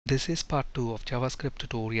This is part 2 of JavaScript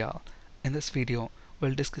tutorial. In this video,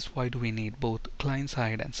 we'll discuss why do we need both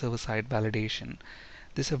client-side and server-side validation.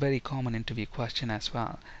 This is a very common interview question as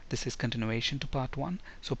well. This is continuation to part 1,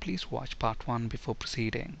 so please watch part 1 before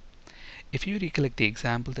proceeding. If you recollect the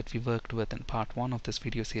example that we worked with in part 1 of this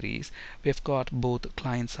video series, we have got both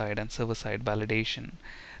client-side and server-side validation.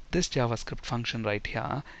 This JavaScript function right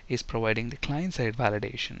here is providing the client-side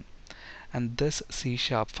validation. And this C#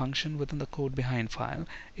 function within the code behind file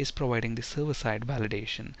is providing the server-side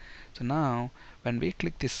validation. So now when we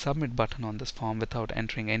click the submit button on this form without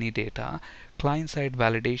entering any data, client-side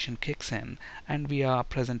validation kicks in and we are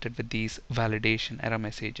presented with these validation error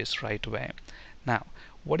messages right away. Now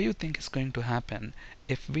what do you think is going to happen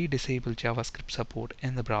if we disable JavaScript support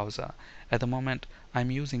in the browser? At the moment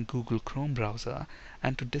I'm using Google Chrome browser,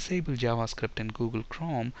 and to disable JavaScript in Google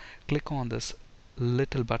Chrome, click on this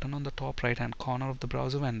little button on the top right hand corner of the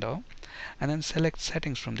browser window and then select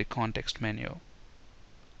settings from the context menu.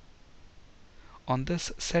 On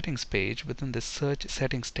this settings page, within this search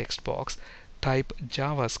settings text box, type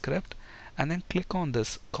JavaScript and then click on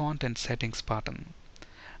this content settings button.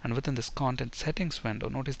 And within this content settings window,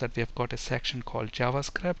 notice that we have got a section called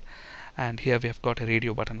JavaScript, and here we have got a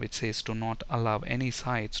radio button which says do not allow any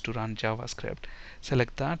sites to run JavaScript.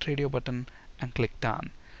 Select that radio button and click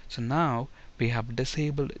done. So now we have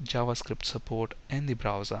disabled JavaScript support in the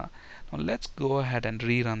browser. Now let's go ahead and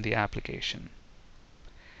rerun the application.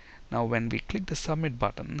 Now when we click the submit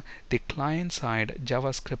button, the client-side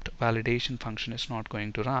JavaScript validation function is not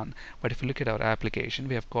going to run. But if you look at our application,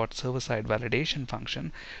 we have got server-side validation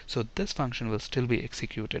function. So this function will still be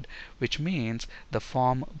executed, which means the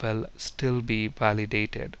form will still be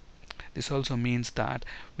validated. This also means that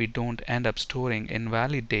we don't end up storing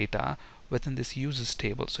invalid data within this users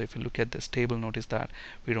table. So if you look at this table, notice that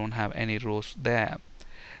we don't have any rows there.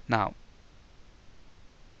 Now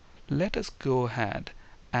let us go ahead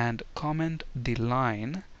and comment the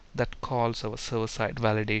line that calls our server-side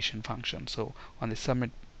validation function. So on the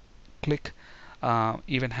submit click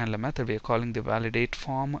event handler method, we are calling the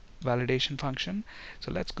ValidatForm validation function. So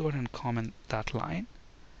let's go ahead and comment that line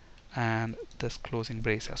and this closing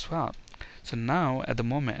brace as well. So now at the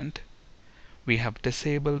moment we have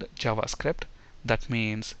disabled JavaScript. That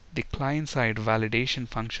means the client-side validation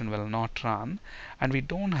function will not run, and we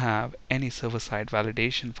don't have any server-side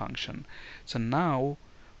validation function. So now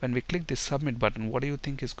when we click the submit button, what do you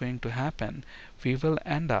think is going to happen? We will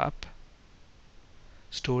end up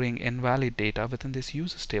storing invalid data within this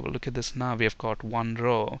users table. Look at this, now we have got one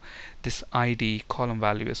row. This ID column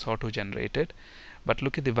value is auto-generated, but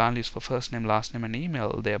look at the values for first name, last name and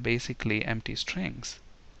email. They are basically empty strings.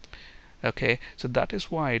 Okay, so that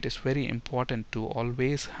is why it is very important to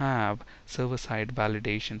always have server-side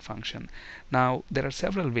validation function. Now there are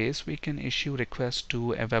several ways we can issue requests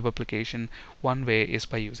to a web application. One way is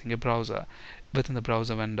by using a browser. Within the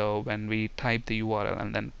browser window, when we type the URL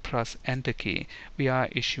and then press enter key, we are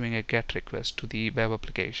issuing a GET request to the web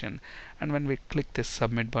application, and when we click this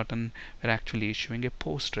submit button, we're actually issuing a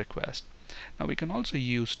POST request. Now we can also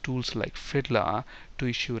use tools like Fiddler to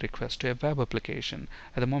issue requests to a web application.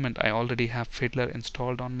 At the moment I already have Fiddler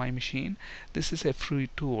installed on my machine. This is a free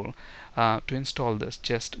tool. To install this,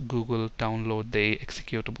 just Google download the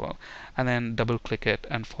executable and then double click it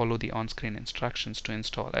and follow the on-screen instructions to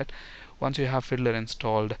install it. Once you have Fiddler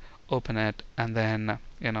installed, open it, and then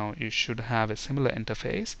you should have a similar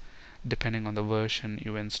interface depending on the version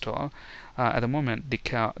you install. At the moment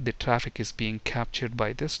the traffic is being captured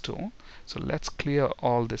by this tool, so let's clear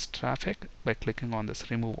all this traffic by clicking on this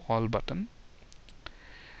remove all button.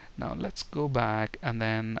 Now let's go back and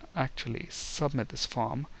then actually submit this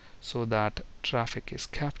form so that traffic is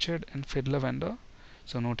captured in Fiddler window.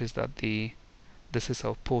 So notice that this is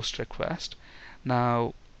our post request.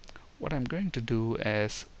 Now what I'm going to do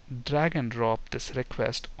is drag and drop this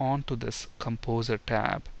request onto this composer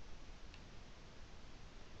tab.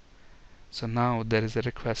 So now there is a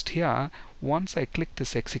request here. Once I click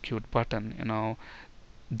this execute button,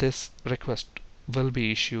 this request will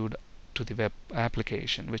be issued to the web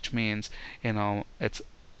application, which means it's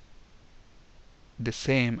the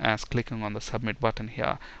same as clicking on the submit button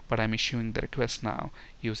here, but I'm issuing the request now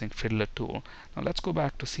using Fiddler tool. Now let's go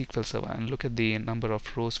back to SQL Server and look at the number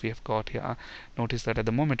of rows we have got here. Notice that at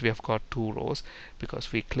the moment we have got 2 rows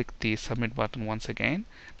because we clicked the submit button once again.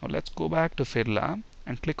 Now let's go back to Fiddler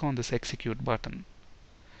and click on this execute button.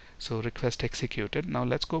 So request executed. Now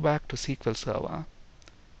let's go back to SQL Server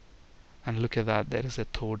and look at that, there is a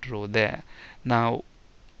 3rd row there. Now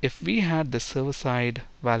if we had the server-side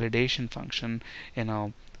validation function,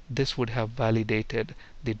 this would have validated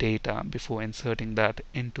the data before inserting that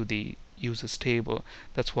into the user stable.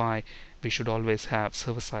 That's why we should always have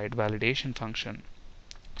server-side validation function.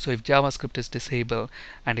 So if JavaScript is disabled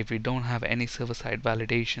and if we don't have any server-side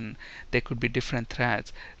validation, there could be different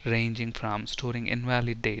threats ranging from storing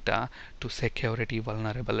invalid data to security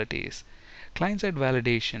vulnerabilities. Client-side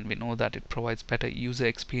validation, we know that it provides better user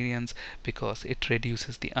experience because it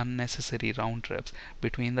reduces the unnecessary round trips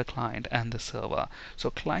between the client and the server. So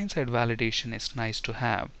client-side validation is nice to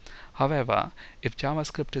have. However, if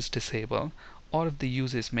JavaScript is disabled, or if the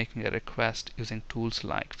user is making a request using tools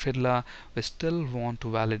like Fiddler, we still want to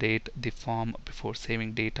validate the form before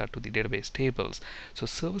saving data to the database tables. So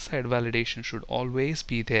server-side validation should always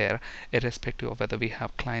be there, irrespective of whether we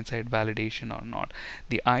have client-side validation or not.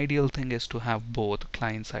 The ideal thing is to have both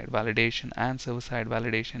client-side validation and server-side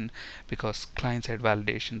validation, because client-side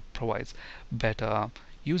validation provides better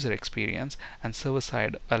user experience and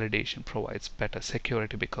server-side validation provides better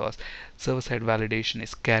security, because server-side validation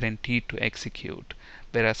is guaranteed to execute,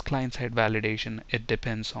 whereas client-side validation, it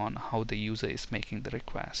depends on how the user is making the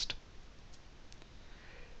request.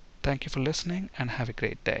 Thank you for listening and have a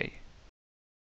great day.